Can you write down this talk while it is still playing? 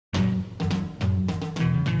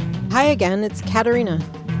Hi again, it's Katerina.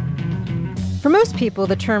 For most people,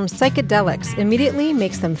 the term psychedelics immediately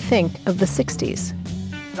makes them think of the 60s.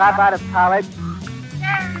 Drop out of college,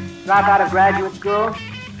 drop out of graduate school,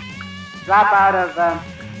 drop out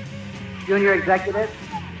of junior executive.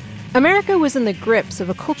 America was in the grips of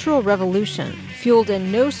a cultural revolution, fueled in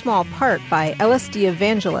no small part by LSD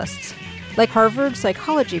evangelists, like Harvard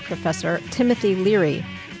psychology professor Timothy Leary.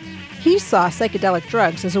 He saw psychedelic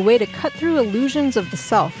drugs as a way to cut through illusions of the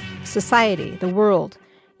self, society, the world,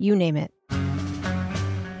 you name it.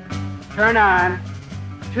 Turn on,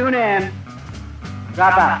 tune in,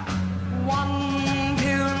 drop out. One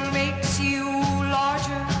pill makes you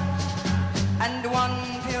larger, and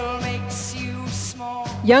one pill makes you small.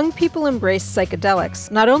 Young people embraced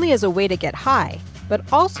psychedelics not only as a way to get high, but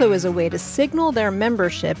also as a way to signal their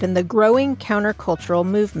membership in the growing countercultural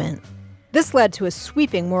movement. This led to a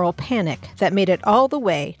sweeping moral panic that made it all the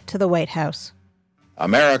way to the White House.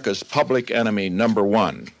 America's public enemy number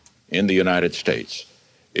one in the United States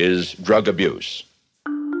is drug abuse.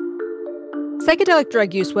 Psychedelic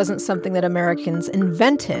drug use wasn't something that Americans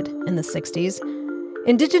invented in the 60s.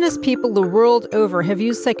 Indigenous people the world over have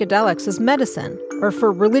used psychedelics as medicine or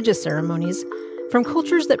for religious ceremonies from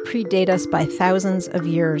cultures that predate us by thousands of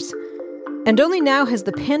years. And only now has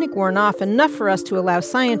the panic worn off enough for us to allow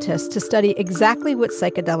scientists to study exactly what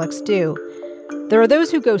psychedelics do. There are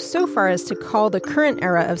those who go so far as to call the current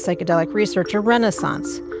era of psychedelic research a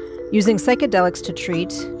renaissance, using psychedelics to treat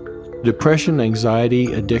depression,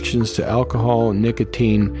 anxiety, addictions to alcohol,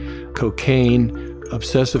 nicotine, cocaine,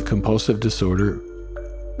 obsessive-compulsive disorder.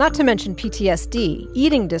 Not to mention PTSD,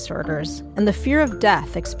 eating disorders, and the fear of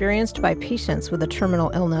death experienced by patients with a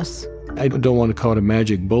terminal illness. I don't want to call it a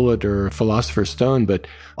magic bullet or a philosopher's stone, but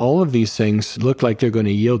all of these things look like they're going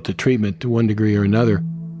to yield to treatment to one degree or another.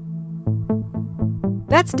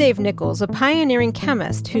 That's Dave Nichols, a pioneering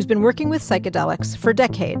chemist who's been working with psychedelics for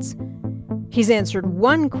decades. He's answered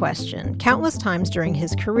one question countless times during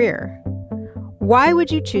his career. Why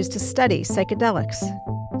would you choose to study psychedelics?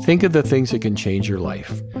 Think of the things that can change your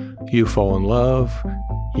life. You fall in love,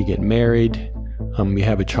 you get married, you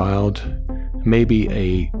have a child, maybe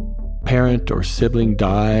a parent or sibling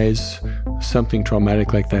dies, something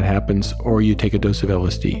traumatic like that happens, or you take a dose of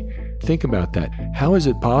LSD. Think about that. How is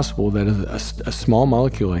it possible that a small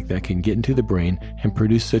molecule like that can get into the brain and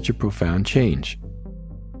produce such a profound change?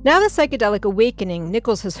 Now the psychedelic awakening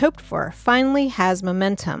Nichols has hoped for finally has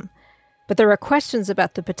momentum. But there are questions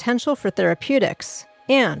about the potential for therapeutics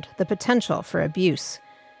and the potential for abuse.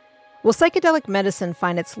 Will psychedelic medicine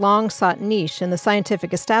find its long-sought niche in the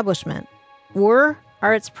scientific establishment? Or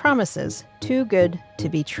are its promises too good to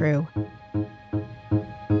be true?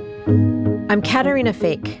 I'm Katerina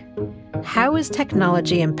Fake. How is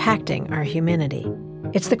technology impacting our humanity?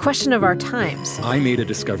 It's the question of our times. I made a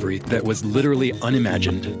discovery that was literally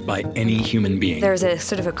unimagined by any human being. There's a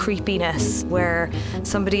sort of a creepiness where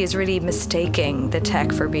somebody is really mistaking the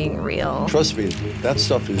tech for being real. Trust me, that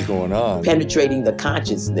stuff is going on. Penetrating the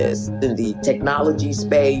consciousness in the technology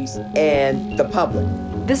space and the public.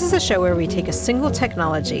 This is a show where we take a single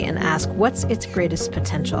technology and ask what's its greatest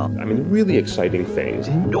potential. I mean, really exciting things.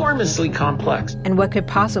 Enormously complex. And what could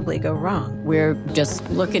possibly go wrong? We're just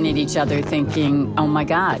looking at each other thinking, oh my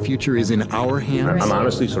God. The future is in our hands. I'm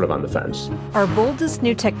honestly sort of on the fence. Our boldest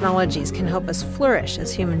new technologies can help us flourish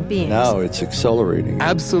as human beings. Now it's accelerating.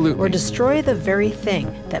 Absolutely. Or destroy the very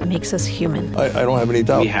thing that makes us human. I don't have any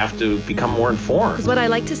doubt. We have to become more informed. Because what I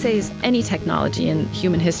like to say is any technology in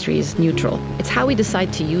human history is neutral. It's how we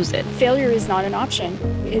decide to use it. Failure is not an option.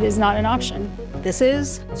 It is not an option. This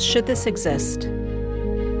is Should This Exist?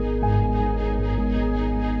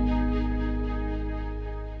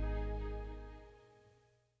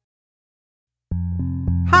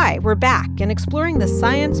 Hi, we're back and exploring the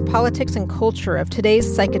science, politics, and culture of today's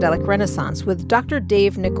psychedelic renaissance with Dr.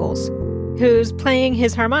 Dave Nichols, who's playing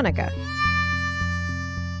his harmonica.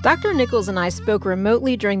 Dr. Nichols and I spoke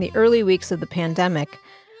remotely during the early weeks of the pandemic,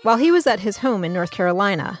 while he was at his home in North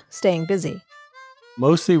Carolina, staying busy.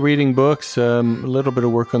 Mostly reading books, a little bit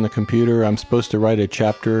of work on the computer. I'm supposed to write a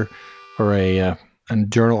chapter or a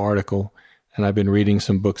journal article, and I've been reading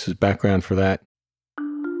some books as background for that.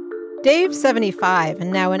 Dave's 75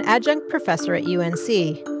 and now an adjunct professor at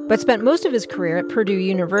UNC, but spent most of his career at Purdue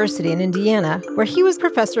University in Indiana, where he was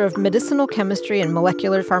professor of medicinal chemistry and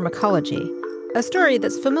molecular pharmacology, a story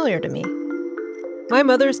that's familiar to me. My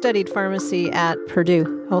mother studied pharmacy at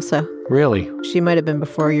Purdue also. Really? She might have been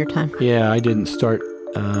before your time. Yeah, I didn't start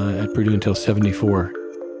at Purdue until 74.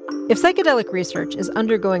 If psychedelic research is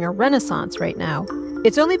undergoing a renaissance right now,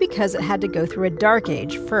 it's only because it had to go through a dark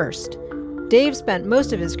age first. Dave spent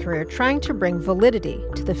most of his career trying to bring validity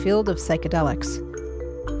to the field of psychedelics.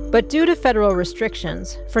 But due to federal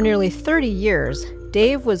restrictions, for nearly 30 years,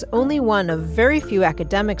 Dave was only one of very few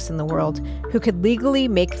academics in the world who could legally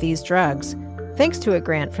make these drugs, thanks to a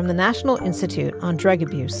grant from the National Institute on Drug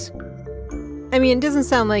Abuse. I mean, it doesn't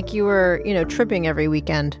sound like you were, tripping every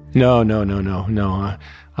weekend. No.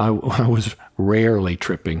 I was rarely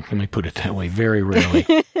tripping. Let me put it that way, very rarely.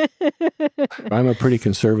 I'm a pretty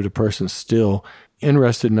conservative person still,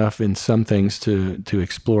 interested enough in some things to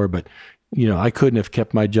explore, but, I couldn't have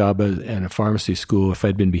kept my job at a pharmacy school if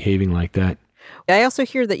I'd been behaving like that. I also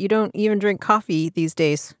hear that you don't even drink coffee these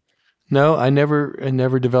days. No, I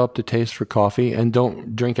never developed a taste for coffee and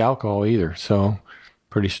don't drink alcohol either, so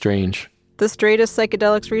pretty strange. The straightest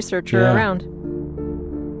psychedelics researcher around.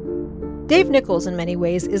 Dave Nichols, in many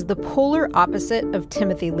ways, is the polar opposite of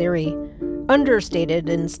Timothy Leary. Understated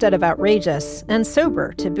instead of outrageous, and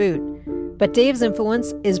sober to boot. But Dave's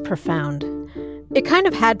influence is profound. It kind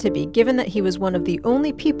of had to be, given that he was one of the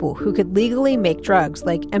only people who could legally make drugs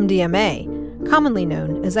like MDMA, commonly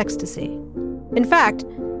known as ecstasy. In fact,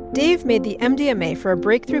 Dave made the MDMA for a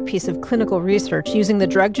breakthrough piece of clinical research using the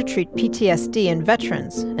drug to treat PTSD in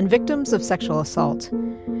veterans and victims of sexual assault.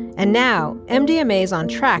 And now, MDMA is on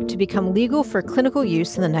track to become legal for clinical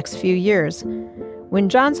use in the next few years. When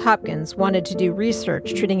Johns Hopkins wanted to do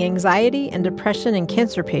research treating anxiety and depression in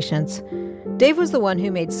cancer patients, Dave was the one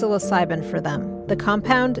who made psilocybin for them, the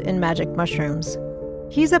compound in magic mushrooms.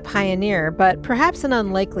 He's a pioneer, but perhaps an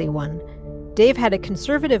unlikely one. Dave had a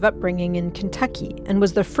conservative upbringing in Kentucky and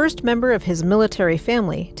was the first member of his military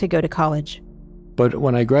family to go to college. But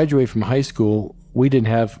when I graduated from high school, we didn't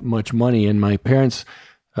have much money, and my parents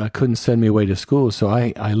couldn't send me away to school, so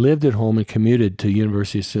I lived at home and commuted to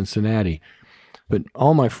University of Cincinnati. But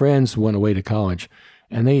all my friends went away to college,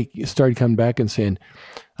 and they started coming back and saying,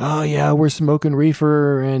 "Oh yeah, we're smoking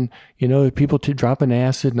reefer, and people dropping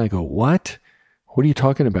acid." And I go, "What? What are you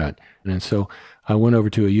talking about?" And so I went over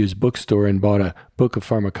to a used bookstore and bought a book of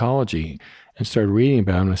pharmacology and started reading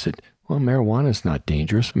about it. And I said, "Well, marijuana's not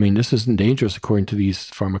dangerous. I mean, this isn't dangerous according to these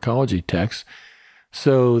pharmacology texts."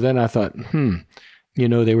 So then I thought,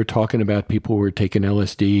 they were talking about people who were taking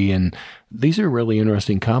LSD, and these are really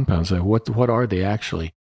interesting compounds. What are they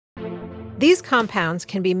actually? These compounds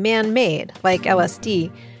can be man-made, like LSD,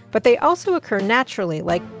 but they also occur naturally,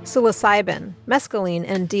 like psilocybin, mescaline,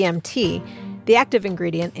 and DMT, the active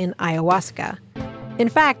ingredient in ayahuasca. In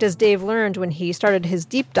fact, as Dave learned when he started his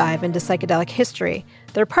deep dive into psychedelic history,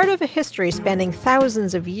 they're part of a history spanning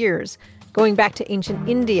thousands of years, going back to ancient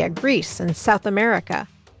India, Greece, and South America.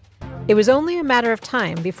 It was only a matter of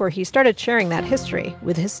time before he started sharing that history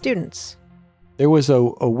with his students. There was a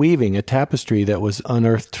weaving, a tapestry that was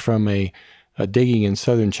unearthed from a digging in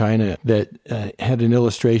southern China that had an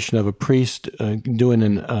illustration of a priest doing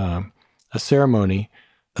a ceremony,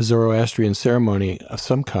 a Zoroastrian ceremony of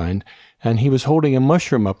some kind, and he was holding a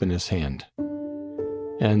mushroom up in his hand.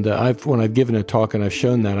 And when I've given a talk and I've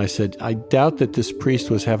shown that, I said, I doubt that this priest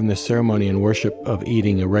was having this ceremony and worship of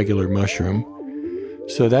eating a regular mushroom.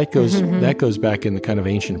 So that goes back in the kind of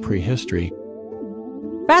ancient prehistory.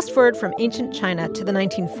 Fast forward from ancient China to the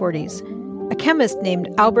 1940s. A chemist named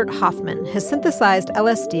Albert Hofmann has synthesized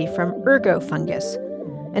LSD from ergot fungus,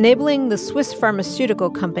 enabling the Swiss pharmaceutical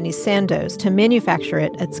company Sandoz to manufacture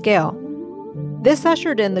it at scale. This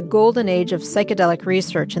ushered in the golden age of psychedelic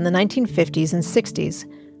research in the 1950s and 60s,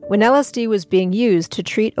 when LSD was being used to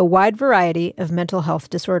treat a wide variety of mental health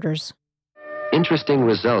disorders. Interesting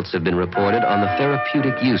results have been reported on the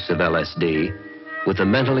therapeutic use of LSD with the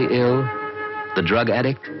mentally ill, the drug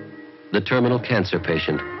addict, the terminal cancer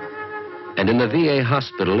patient. And in the VA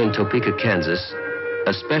hospital in Topeka, Kansas,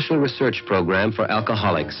 a special research program for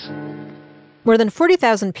alcoholics. More than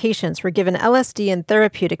 40,000 patients were given LSD in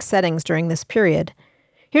therapeutic settings during this period.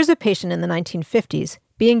 Here's a patient in the 1950s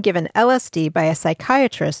being given LSD by a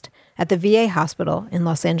psychiatrist at the VA hospital in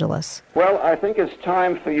Los Angeles. Well, I think it's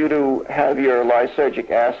time for you to have your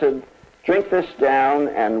lysergic acid. Drink this down,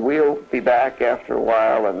 and we'll be back after a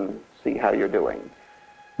while and see how you're doing.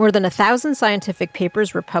 More than 1,000 scientific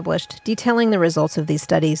papers were published detailing the results of these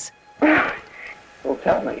studies. Well,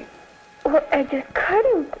 tell me. Well, I just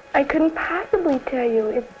couldn't. I couldn't possibly tell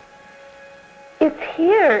you. It's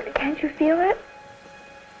here. Can't you feel it?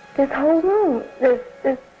 This whole room, this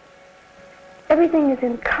everything is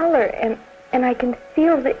in color, and I can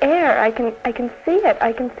feel the air. I can see it.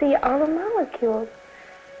 I can see all the molecules.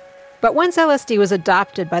 But once LSD was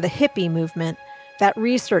adopted by the hippie movement, that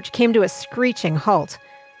research came to a screeching halt.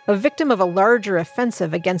 A victim of a larger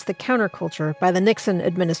offensive against the counterculture by the Nixon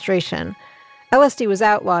administration, LSD was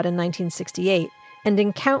outlawed in 1968,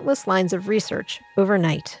 ending countless lines of research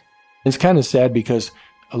overnight. It's kind of sad because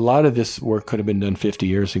a lot of this work could have been done 50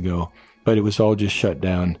 years ago, but it was all just shut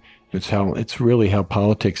down. It's really how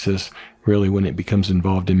politics is really when it becomes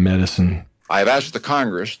involved in medicine. I've asked the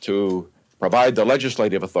Congress to provide the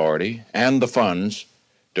legislative authority and the funds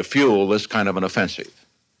to fuel this kind of an offensive.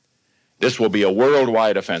 This will be a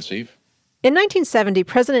worldwide offensive. In 1970,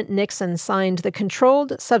 President Nixon signed the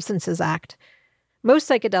Controlled Substances Act. Most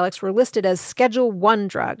psychedelics were listed as Schedule I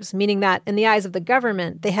drugs, meaning that, in the eyes of the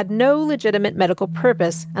government, they had no legitimate medical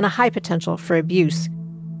purpose and a high potential for abuse.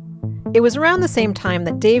 It was around the same time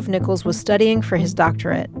that Dave Nichols was studying for his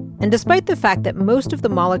doctorate, and despite the fact that most of the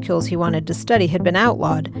molecules he wanted to study had been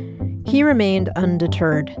outlawed, he remained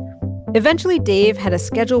undeterred. Eventually, Dave had a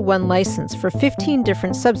Schedule I license for 15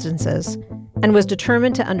 different substances and was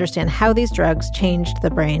determined to understand how these drugs changed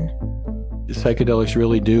the brain. Psychedelics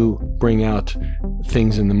really do bring out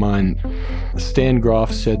things in the mind. Stan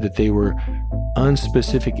Grof said that they were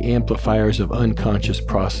unspecific amplifiers of unconscious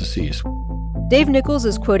processes. Dave Nichols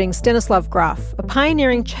is quoting Stanislav Grof, a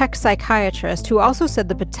pioneering Czech psychiatrist who also said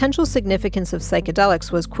the potential significance of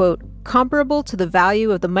psychedelics was, quote, comparable to the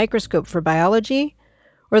value of the microscope for biology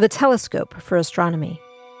or the telescope for astronomy.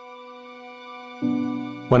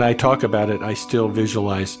 When I talk about it, I still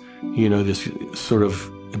visualize, this sort of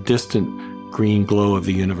distant green glow of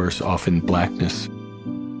the universe, often blackness.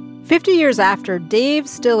 50 years after,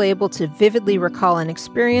 Dave's still able to vividly recall an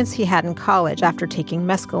experience he had in college after taking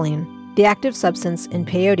mescaline, the active substance in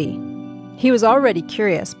peyote. He was already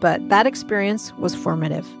curious, but that experience was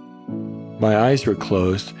formative. My eyes were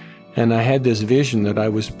closed, and I had this vision that I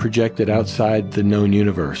was projected outside the known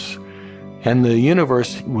universe. And the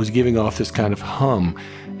universe was giving off this kind of hum,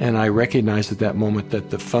 and I recognized at that moment that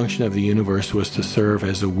the function of the universe was to serve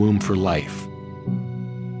as a womb for life.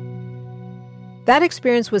 That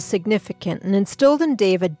experience was significant and instilled in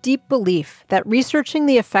Dave a deep belief that researching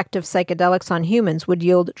the effect of psychedelics on humans would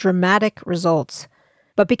yield dramatic results.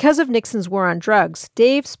 But because of Nixon's war on drugs,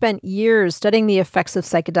 Dave spent years studying the effects of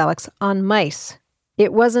psychedelics on mice.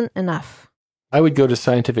 It wasn't enough. I would go to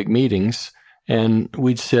scientific meetings, and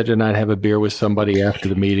we'd sit and I'd have a beer with somebody after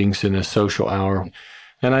the meetings in a social hour.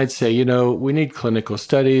 And I'd say, we need clinical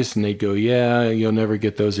studies. And they'd go, yeah, you'll never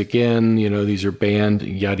get those again. These are banned,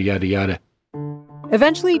 yada, yada, yada.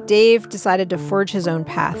 Eventually, Dave decided to forge his own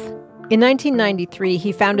path. In 1993,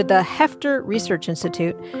 he founded the Hefter Research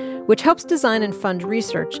Institute, which helps design and fund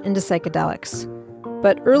research into psychedelics.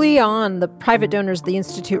 But early on, the private donors the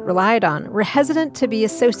institute relied on were hesitant to be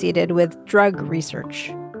associated with drug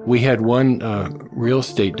research. We had one real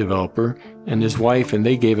estate developer and his wife, and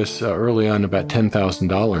they gave us early on about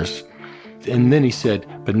 $10,000. And then he said,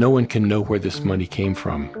 but no one can know where this money came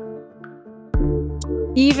from.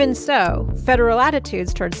 Even so, federal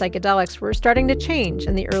attitudes toward psychedelics were starting to change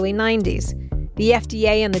in the early 90s. The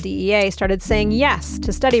FDA and the DEA started saying yes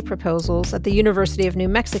to study proposals at the University of New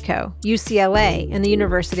Mexico, UCLA, and the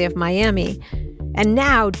University of Miami. And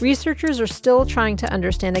now, researchers are still trying to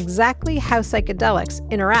understand exactly how psychedelics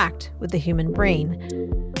interact with the human brain.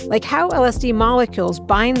 Like how LSD molecules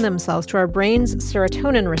bind themselves to our brain's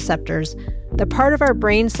serotonin receptors, the part of our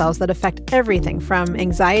brain cells that affect everything from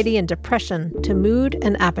anxiety and depression to mood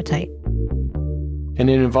and appetite. And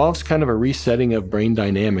it involves kind of a resetting of brain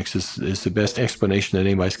dynamics is the best explanation that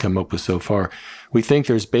anybody's come up with so far. We think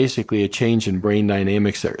there's basically a change in brain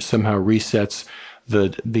dynamics that somehow resets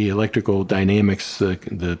the electrical dynamics,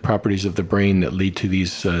 the properties of the brain that lead to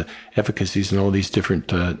these efficacies and all these different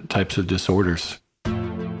types of disorders.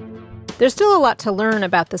 There's still a lot to learn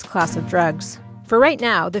about this class of drugs. For right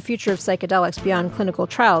now, the future of psychedelics beyond clinical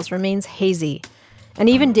trials remains hazy. And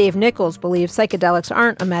even Dave Nichols believes psychedelics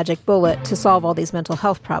aren't a magic bullet to solve all these mental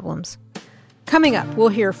health problems. Coming up, we'll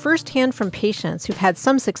hear firsthand from patients who've had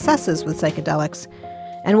some successes with psychedelics,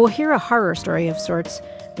 and we'll hear a horror story of sorts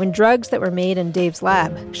when drugs that were made in Dave's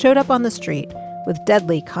lab showed up on the street with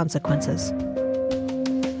deadly consequences.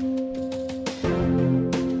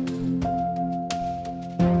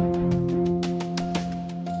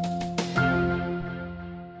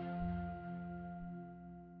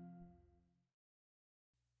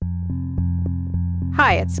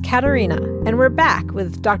 Hi, it's Katerina, and we're back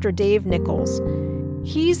with Dr. Dave Nichols.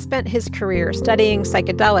 He's spent his career studying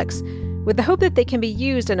psychedelics with the hope that they can be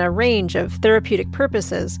used in a range of therapeutic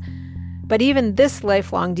purposes. But even this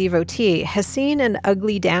lifelong devotee has seen an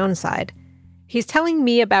ugly downside. He's telling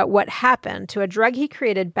me about what happened to a drug he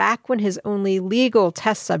created back when his only legal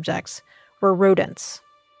test subjects were rodents.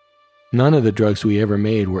 None of the drugs we ever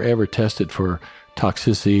made were ever tested for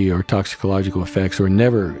toxicity or toxicological effects, or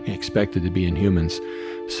never expected to be in humans.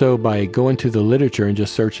 So by going to the literature and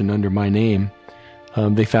just searching under my name,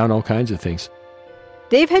 They found all kinds of things.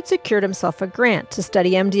 Dave had secured himself a grant to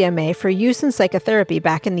study MDMA for use in psychotherapy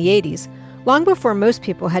back in the 80s, long before most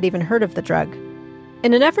people had even heard of the drug.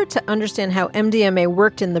 In an effort to understand how MDMA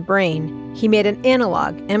worked in the brain, he made an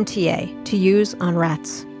analog, MTA, to use on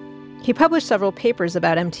rats. He published several papers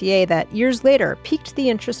about MTA that, years later, piqued the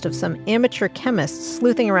interest of some amateur chemists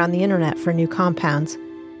sleuthing around the internet for new compounds.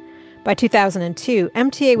 By 2002,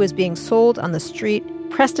 MTA was being sold on the street,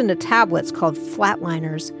 pressed into tablets called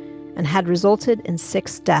flatliners, and had resulted in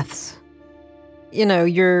 6 deaths. You know,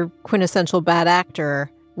 your quintessential bad actor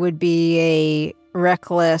would be a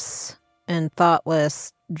reckless and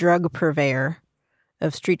thoughtless drug purveyor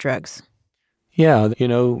of street drugs. Yeah, they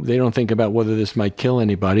don't think about whether this might kill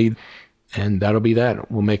anybody, and that'll be that.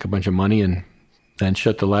 We'll make a bunch of money and then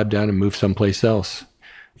shut the lab down and move someplace else.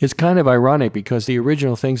 It's kind of ironic because the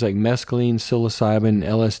original things like mescaline, psilocybin,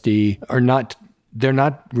 LSD they're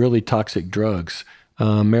not really toxic drugs.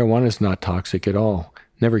 Marijuana is not toxic at all.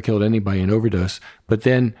 Never killed anybody in overdose. But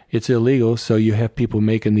then it's illegal, so you have people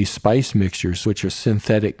making these spice mixtures, which are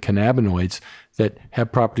synthetic cannabinoids that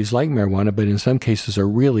have properties like marijuana, but in some cases are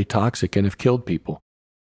really toxic and have killed people.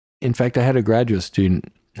 In fact, I had a graduate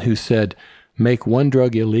student who said, make one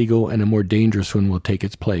drug illegal and a more dangerous one will take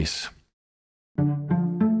its place.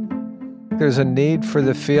 There's a need for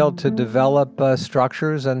the field to develop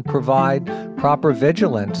structures and provide proper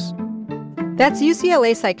vigilance. That's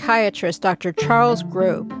UCLA psychiatrist Dr. Charles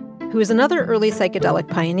Grob, who is another early psychedelic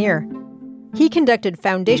pioneer. He conducted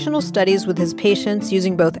foundational studies with his patients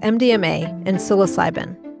using both MDMA and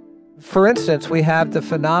psilocybin. For instance, we have the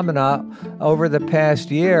phenomena over the past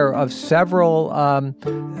year of several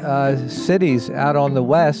cities out on the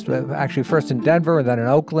West, actually first in Denver and then in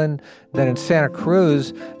Oakland, then in Santa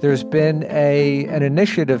Cruz. There's been an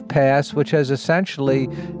initiative passed which has essentially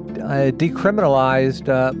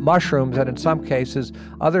decriminalized mushrooms and in some cases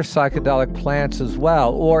other psychedelic plants as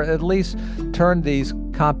well, or at least turned these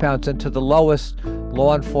compounds into the lowest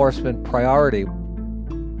law enforcement priority.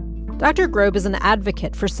 Dr. Grob is an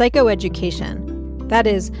advocate for psychoeducation. That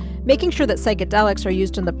is, making sure that psychedelics are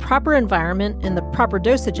used in the proper environment and the proper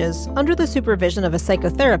dosages under the supervision of a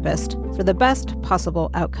psychotherapist for the best possible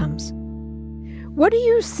outcomes. What do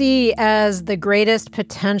you see as the greatest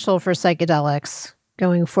potential for psychedelics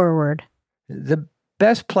going forward? The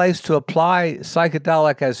best place to apply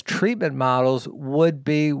psychedelic as treatment models would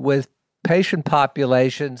be with patient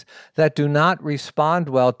populations that do not respond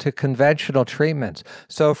well to conventional treatments.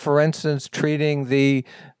 So, for instance, treating the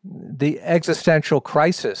existential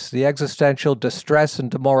crisis, the existential distress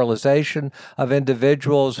and demoralization of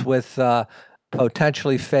individuals with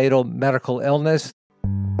potentially fatal medical illness.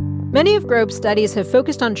 Many of Grob's studies have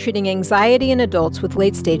focused on treating anxiety in adults with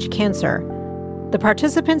late-stage cancer. The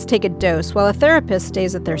participants take a dose while a therapist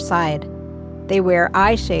stays at their side. They wear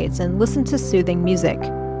eye shades and listen to soothing music.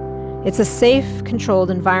 It's a safe, controlled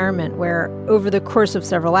environment where, over the course of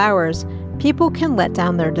several hours, people can let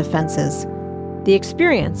down their defenses. The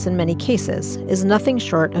experience, in many cases, is nothing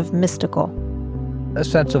short of mystical. A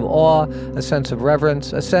sense of awe, a sense of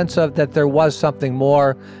reverence, a sense of that there was something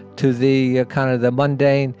more to the kind of the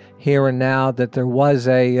mundane here and now, that there was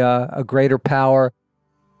a greater power.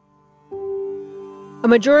 A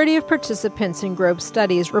majority of participants in Grob's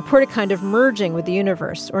studies report a kind of merging with the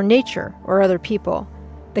universe, or nature, or other people.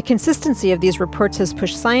 The consistency of these reports has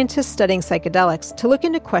pushed scientists studying psychedelics to look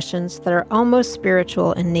into questions that are almost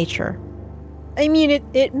spiritual in nature. I mean,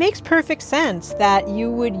 it makes perfect sense that you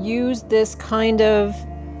would use this kind of,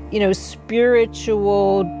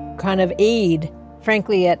 spiritual kind of aid,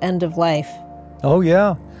 frankly, at end of life. Oh,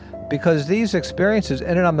 yeah. Because these experiences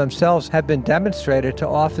in and of themselves have been demonstrated to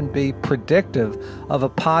often be predictive of a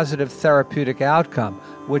positive therapeutic outcome,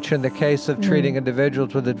 which in the case of treating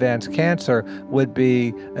individuals with advanced cancer would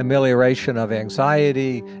be amelioration of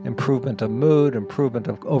anxiety, improvement of mood, improvement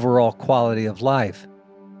of overall quality of life.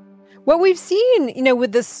 What we've seen,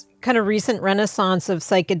 with this kind of recent renaissance of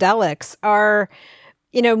psychedelics are,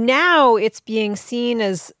 now it's being seen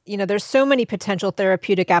as, there's so many potential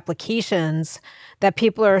therapeutic applications that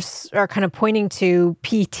people are kind of pointing to: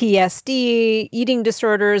 PTSD, eating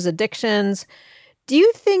disorders, addictions. Do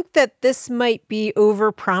you think that this might be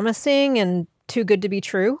over-promising and too good to be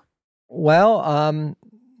true? Well,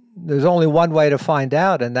 there's only one way to find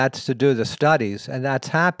out, and that's to do the studies, and that's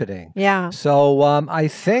happening. Yeah. So I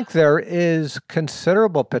think there is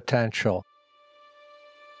considerable potential.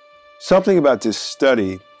 Something about this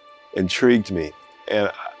study intrigued me,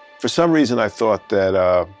 and for some reason I thought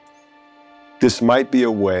that this might be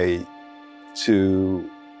a way to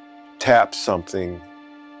tap something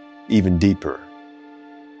even deeper.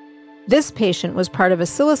 This patient was part of a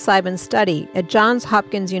psilocybin study at Johns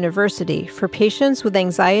Hopkins University for patients with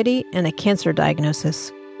anxiety and a cancer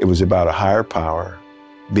diagnosis. It was about a higher power,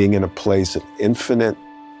 being in a place of infinite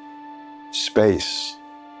space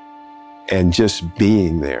and just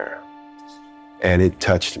being there. And it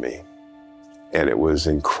touched me. And it was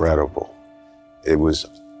incredible. It was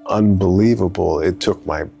unbelievable. It took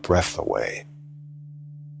my breath away.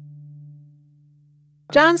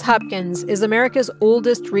 Johns Hopkins is America's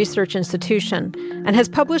oldest research institution and has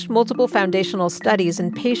published multiple foundational studies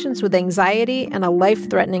in patients with anxiety and a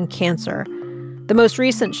life-threatening cancer. The most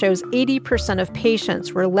recent shows 80% of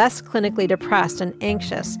patients were less clinically depressed and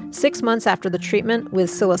anxious 6 months after the treatment with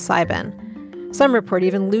psilocybin. Some report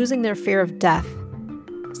even losing their fear of death.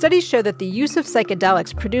 Studies show that the use of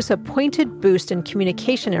psychedelics produce a pointed boost in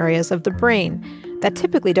communication areas of the brain that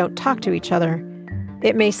typically don't talk to each other.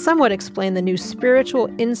 It may somewhat explain the new spiritual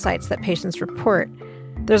insights that patients report.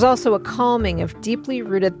 There's also a calming of deeply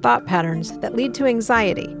rooted thought patterns that lead to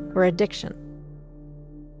anxiety or addiction.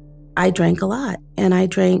 I drank a lot, and I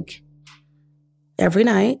drank every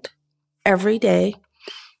night, every day,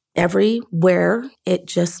 everywhere. It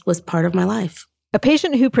just was part of my life. A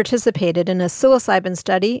patient who participated in a psilocybin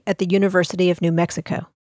study at the University of New Mexico.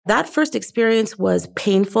 That first experience was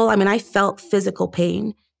painful. I mean, I felt physical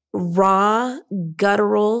pain, raw,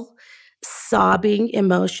 guttural, sobbing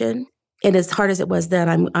emotion. And as hard as it was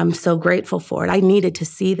then, I'm so grateful for it. I needed to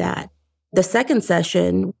see that. The second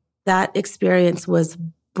session, that experience was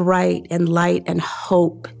bright and light and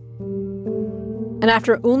hope. And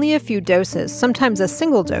after only a few doses, sometimes a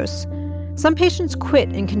single dose, some patients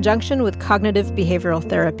quit in conjunction with cognitive behavioral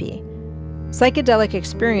therapy. Psychedelic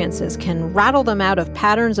experiences can rattle them out of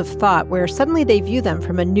patterns of thought where suddenly they view them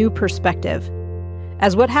from a new perspective,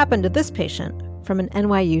 as what happened to this patient from an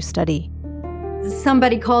NYU study.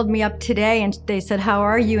 Somebody called me up today and they said, "How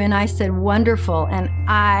are you?" And I said, "Wonderful." And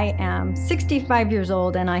I am 65 years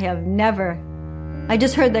old and I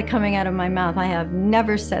just heard that coming out of my mouth. I have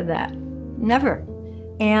never said that. Never.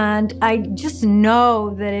 And I just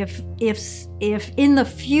know that if in the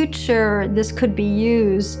future this could be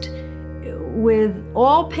used with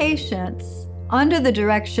all patients under the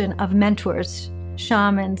direction of mentors,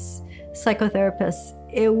 shamans, psychotherapists,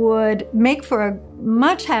 it would make for a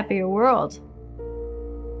much happier world.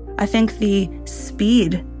 I think the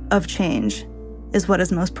speed of change is what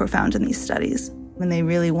is most profound in these studies, when they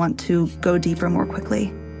really want to go deeper more quickly.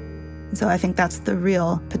 And so I think that's the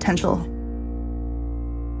real potential.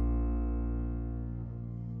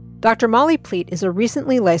 Dr. Molly Pleat is a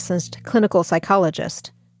recently licensed clinical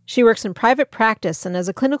psychologist. She works in private practice and as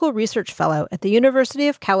a clinical research fellow at the University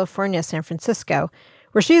of California, San Francisco,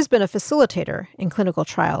 where she has been a facilitator in clinical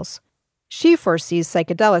trials. She foresees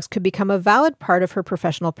psychedelics could become a valid part of her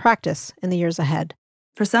professional practice in the years ahead.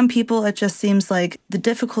 For some people, it just seems like the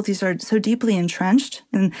difficulties are so deeply entrenched,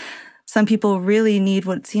 and some people really need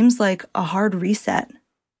what seems like a hard reset.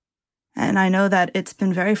 And I know that it's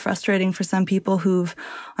been very frustrating for some people who've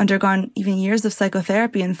undergone even years of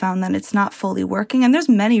psychotherapy and found that it's not fully working. And there's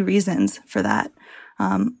many reasons for that.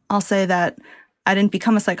 I'll say that I didn't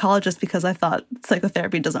become a psychologist because I thought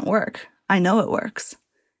psychotherapy doesn't work. I know it works.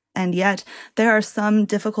 And yet there are some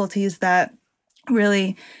difficulties that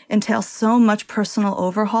really entail so much personal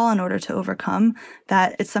overhaul in order to overcome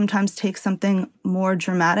that it sometimes takes something more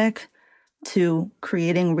dramatic to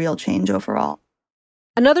creating real change overall.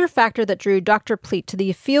 Another factor that drew Dr. Pleat to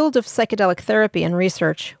the field of psychedelic therapy and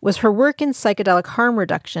research was her work in psychedelic harm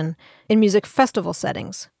reduction in music festival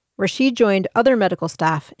settings, where she joined other medical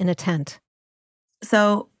staff in a tent.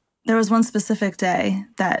 So there was one specific day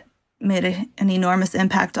that made an enormous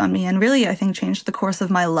impact on me and really, I think, changed the course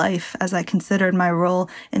of my life as I considered my role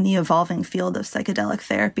in the evolving field of psychedelic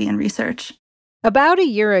therapy and research. About a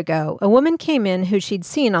year ago, a woman came in who she'd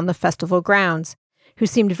seen on the festival grounds, who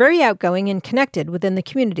seemed very outgoing and connected within the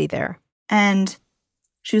community there. And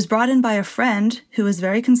she was brought in by a friend who was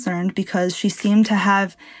very concerned because she seemed to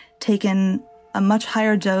have taken a much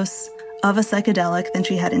higher dose of a psychedelic than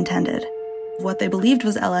she had intended. What they believed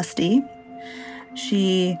was LSD.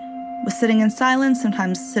 She was sitting in silence,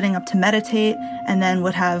 sometimes sitting up to meditate, and then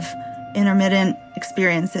would have intermittent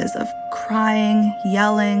experiences of crying,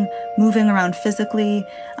 yelling, moving around physically.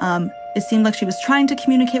 It seemed like she was trying to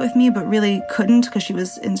communicate with me, but really couldn't because she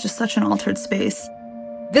was in just such an altered space.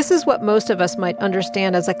 This is what most of us might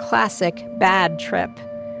understand as a classic bad trip,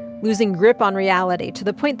 losing grip on reality to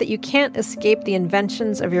the point that you can't escape the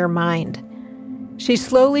inventions of your mind. She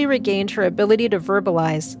slowly regained her ability to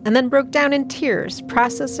verbalize and then broke down in tears,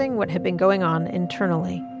 processing what had been going on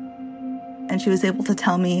internally. and she was able to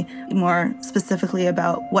tell me more specifically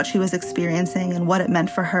about what she was experiencing and what it meant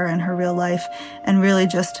for her in her real life, and really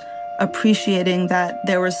just appreciating that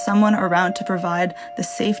there was someone around to provide the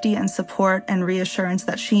safety and support and reassurance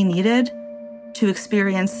that she needed to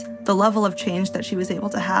experience the level of change that she was able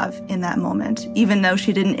to have in that moment, even though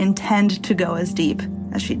she didn't intend to go as deep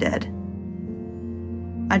as she did.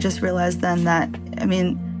 I just realized then that,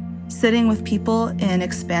 sitting with people in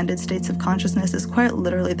expanded states of consciousness is quite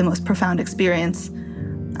literally the most profound experience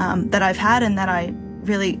that I've had and that I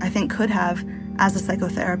think could have as a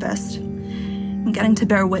psychotherapist. And getting to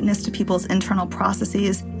bear witness to people's internal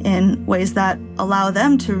processes in ways that allow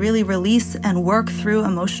them to really release and work through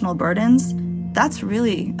emotional burdens, that's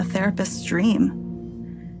really a therapist's dream.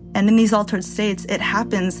 And in these altered states, it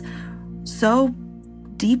happens so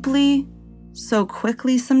deeply, so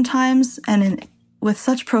quickly sometimes, and with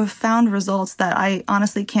such profound results that I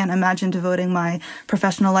honestly can't imagine devoting my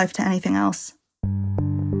professional life to anything else.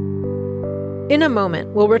 In a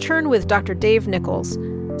moment, we'll return with Dr. Dave Nichols.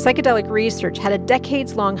 Psychedelic research had a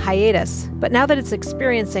decades-long hiatus, but now that it's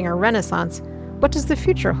experiencing a renaissance, what does the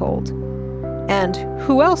future hold? And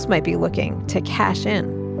who else might be looking to cash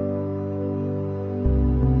in?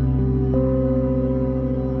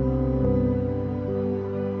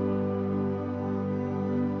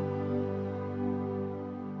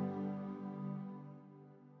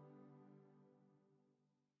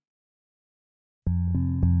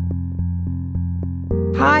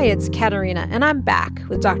 Hi, it's Katerina, and I'm back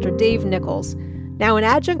with Dr. Dave Nichols, now an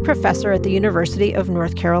adjunct professor at the University of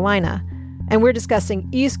North Carolina. And we're discussing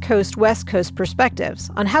East Coast, West Coast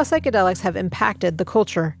perspectives on how psychedelics have impacted the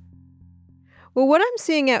culture. Well, what I'm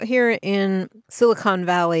seeing out here in Silicon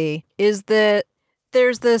Valley is that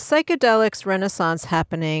there's the psychedelics renaissance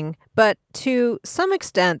happening, but to some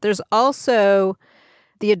extent, there's also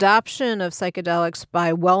the adoption of psychedelics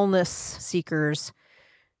by wellness seekers.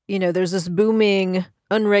 There's this booming,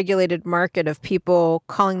 unregulated market of people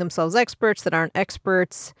calling themselves experts that aren't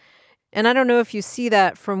experts. And I don't know if you see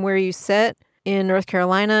that from where you sit in North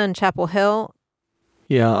Carolina and Chapel Hill.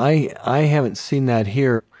 Yeah, I haven't seen that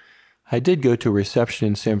here. I did go to a reception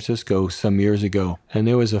in San Francisco some years ago, and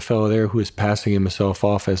there was a fellow there who was passing himself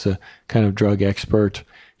off as a kind of drug expert.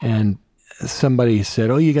 And somebody said,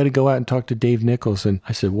 "Oh, you got to go out and talk to Dave Nichols." And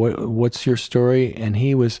I said, "What's your story?" And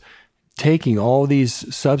he was taking all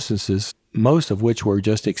these substances, most of which were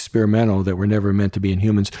just experimental, that were never meant to be in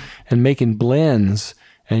humans, and making blends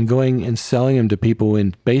and going and selling them to people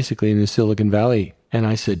basically in the Silicon Valley. And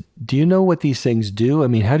I said, "Do you know what these things do?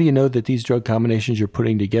 How do you know that these drug combinations you're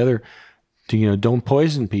putting together don't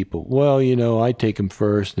poison people?" "Well, I take them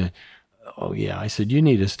first." And, "Oh yeah." I said, "You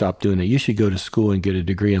need to stop doing it. You should go to school and get a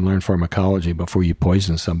degree and learn pharmacology before you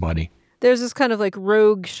poison somebody." There's this kind of like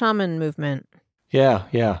rogue shaman movement. Yeah.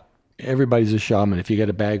 Everybody's a shaman. If you got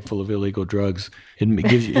a bag full of illegal drugs,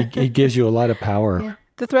 it gives you a lot of power. Yeah.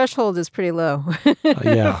 The threshold is pretty low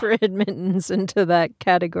for admittance into that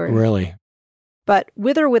category. Really. But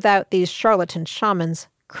with or without these charlatan shamans,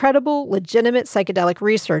 credible, legitimate psychedelic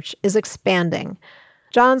research is expanding.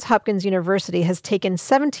 Johns Hopkins University has taken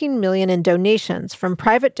 $17 million in donations from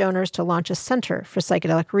private donors to launch a center for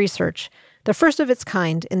psychedelic research, the first of its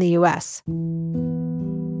kind in the U.S.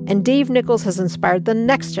 And Dave Nichols has inspired the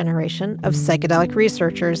next generation of psychedelic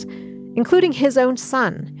researchers, including his own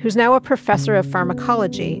son, who's now a professor of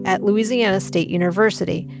pharmacology at Louisiana State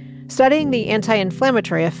University, studying the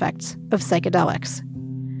anti-inflammatory effects of psychedelics.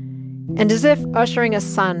 And as if ushering a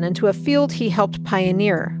son into a field he helped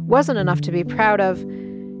pioneer wasn't enough to be proud of,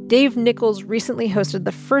 Dave Nichols recently hosted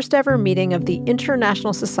the first ever meeting of the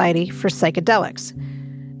International Society for Psychedelics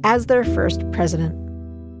as their first president.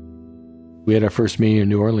 We had our first meeting in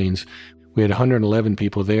New Orleans. We had 111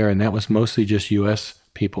 people there, and that was mostly just U.S.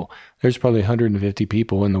 people. There's probably 150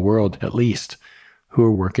 people in the world, at least, who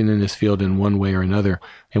are working in this field in one way or another.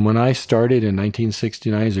 And when I started in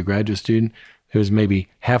 1969 as a graduate student, there was maybe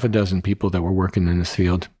half a dozen people that were working in this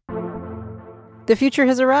field. The future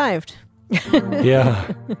has arrived.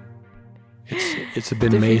 Yeah. It's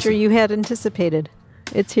been amazing. The future you had anticipated.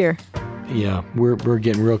 It's here. Yeah, we're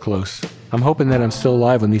getting real close. I'm hoping that I'm still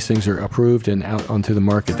alive when these things are approved and out onto the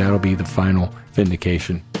market. That'll be the final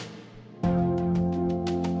vindication.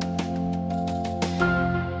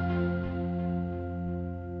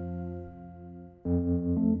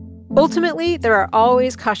 Ultimately, there are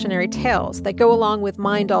always cautionary tales that go along with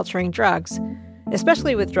mind-altering drugs,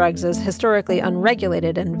 especially with drugs as historically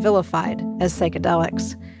unregulated and vilified as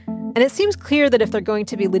psychedelics. And it seems clear that if they're going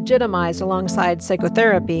to be legitimized alongside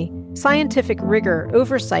psychotherapy, scientific rigor,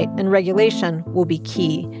 oversight, and regulation will be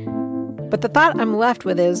key. But the thought I'm left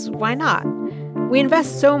with is, why not? We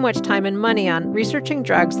invest so much time and money on researching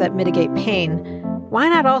drugs that mitigate pain. Why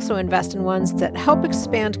not also invest in ones that help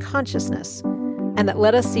expand consciousness and that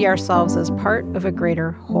let us see ourselves as part of a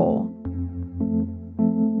greater whole?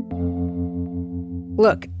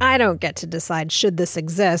 Look, I don't get to decide should this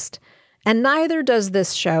exist, and neither does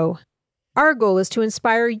this show. Our goal is to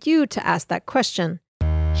inspire you to ask that question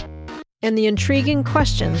and the intriguing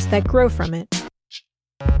questions that grow from it.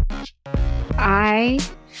 I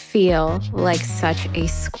feel like such a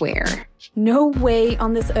square. No way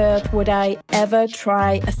on this earth would I ever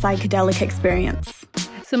try a psychedelic experience.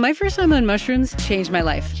 So my first time on mushrooms changed my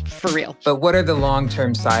life, for real. But what are the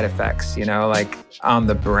long-term side effects, like on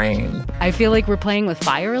the brain? I feel like we're playing with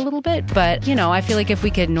fire a little bit, but, I feel like if we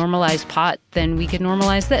could normalize pot, then we could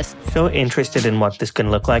normalize this. So interested in what this can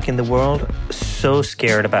look like in the world, so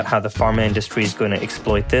scared about how the pharma industry is going to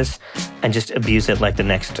exploit this and just abuse it like the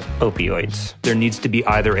next opioids. There needs to be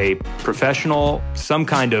either a professional, some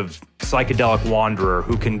kind of psychedelic wanderer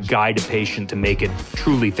who can guide a patient to make it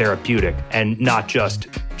truly therapeutic and not just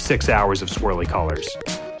 6 hours of swirly colors.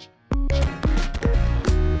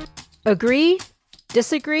 Agree?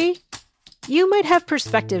 Disagree? You might have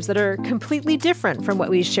perspectives that are completely different from what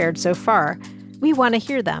we've shared so far. We want to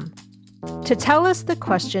hear them. To tell us the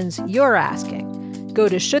questions you're asking, go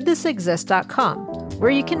to shouldthisexist.com, where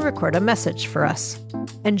you can record a message for us.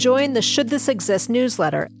 And join the Should This Exist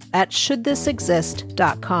newsletter at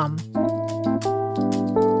shouldthisexist.com.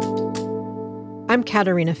 I'm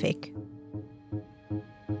Katerina Fake.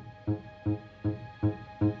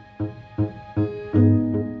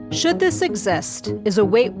 Should This Exist is a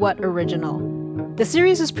Wait What original. The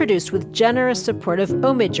series is produced with generous support of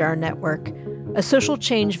Omidyar Network, a social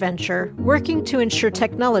change venture working to ensure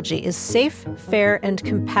technology is safe, fair, and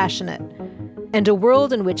compassionate, and a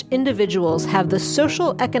world in which individuals have the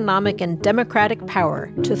social, economic, and democratic power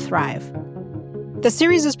to thrive. The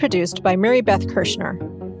series is produced by Mary Beth Kirshner.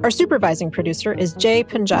 Our supervising producer is Jay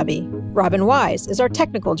Punjabi. Robin Wise is our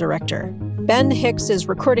technical director. Ben Hicks is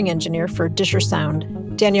recording engineer for Disher Sound.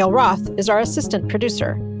 Danielle Roth is our assistant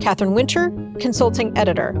producer. Catherine Winter, consulting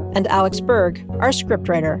editor. And Alex Berg, our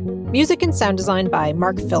scriptwriter. Music and sound design by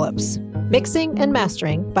Mark Phillips. Mixing and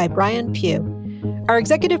mastering by Brian Pugh. Our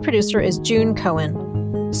executive producer is June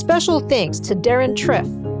Cohen. Special thanks to Darren Triff,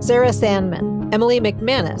 Sarah Sandman, Emily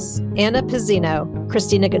McManus, Anna Pizzino,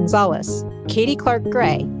 Christina Gonzalez, Katie Clark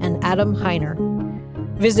Gray, and Adam Heiner.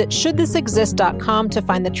 Visit shouldthisexist.com to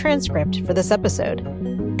find the transcript for this episode.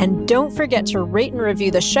 And don't forget to rate and review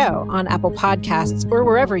the show on Apple Podcasts or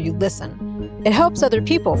wherever you listen. It helps other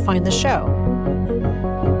people find the show.